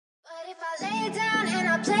if I lay down and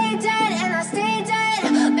I play dead and I stay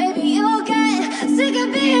dead, baby, you'll get sick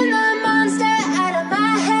of being the monster out of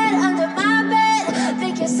my head, under my bed,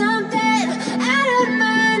 thinking something out of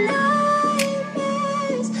my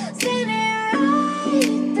nightmares, standing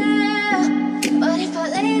right there. But if I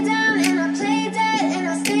lay down and I play dead and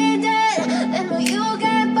I stay dead, then will you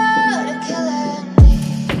get bored of killing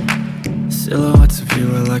me? Silhouettes of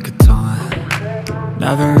you are like a taunt.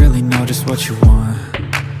 Never really know just what you want.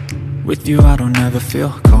 With you I don't ever feel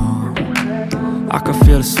calm. I can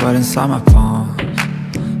feel the sweat inside my palms.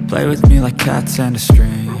 Play with me like cats and a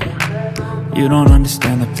string. You don't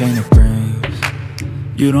understand the pain it brings.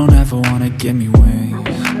 You don't ever wanna give me wings.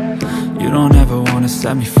 You don't ever wanna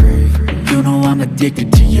set me free. You know I'm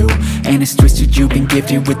addicted to you, and it's twisted, you've been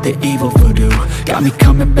gifted with the evil voodoo. Got me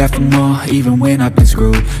coming back for more, even when I've been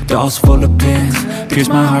screwed. Dolls full of pins, pierce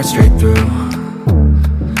my heart straight through.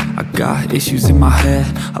 I got issues in my head,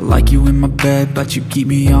 I like you in my bed, but you keep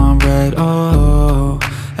me on red. Oh,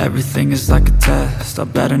 everything is like a test, I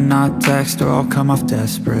better not text or I'll come off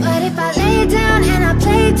desperate. But if I lay down and I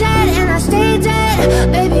play dead and I stay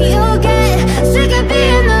dead, baby, you'll get sick of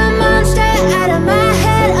being the monster out of my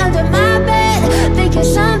head, under my bed, thinking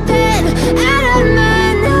something out of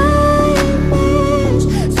my nightmares,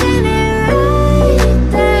 standing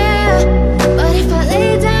right there. But if I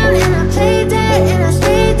lay down and I play dead and I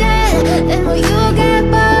stay dead, then will you get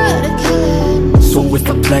bored of killing me? So if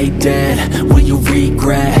I play dead, will you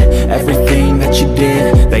regret everything that you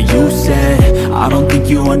did, that you said? I don't think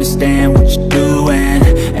you understand what you're doing,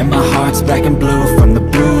 and my heart's black and blue from the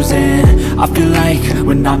bruising. I feel like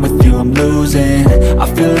when I'm with you I'm losing. I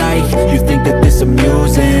feel like you think that this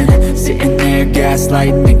amusing, sitting there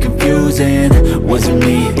gaslighting and confusing. Was it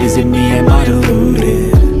me? Is it me? Am I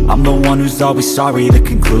deluded? I'm the one who's always sorry, the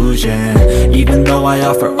conclusion, even though I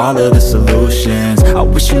offer all of the solutions. I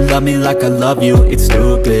wish you loved me like I love you, it's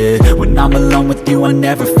stupid. When I'm alone with you I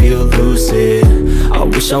never feel lucid. I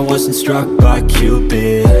wish I wasn't struck by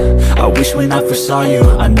Cupid. I wish when I first saw you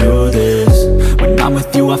I knew this. When I'm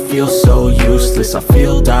with you I feel so useless, I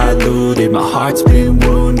feel diluted, my heart's been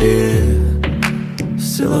wounded.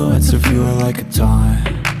 Silhouettes of you are like a taunt.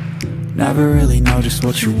 Never really know just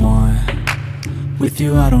what you want. With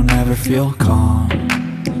you I don't ever feel calm.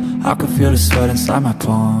 I can feel the sweat inside my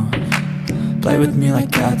palms. Play with me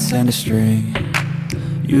like cats and a string.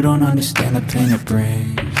 You don't understand the pain it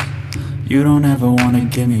brings. You don't ever wanna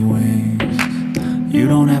give me wings. You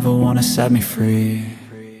don't ever wanna set me free.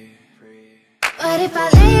 But if I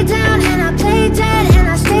lay down and I play dead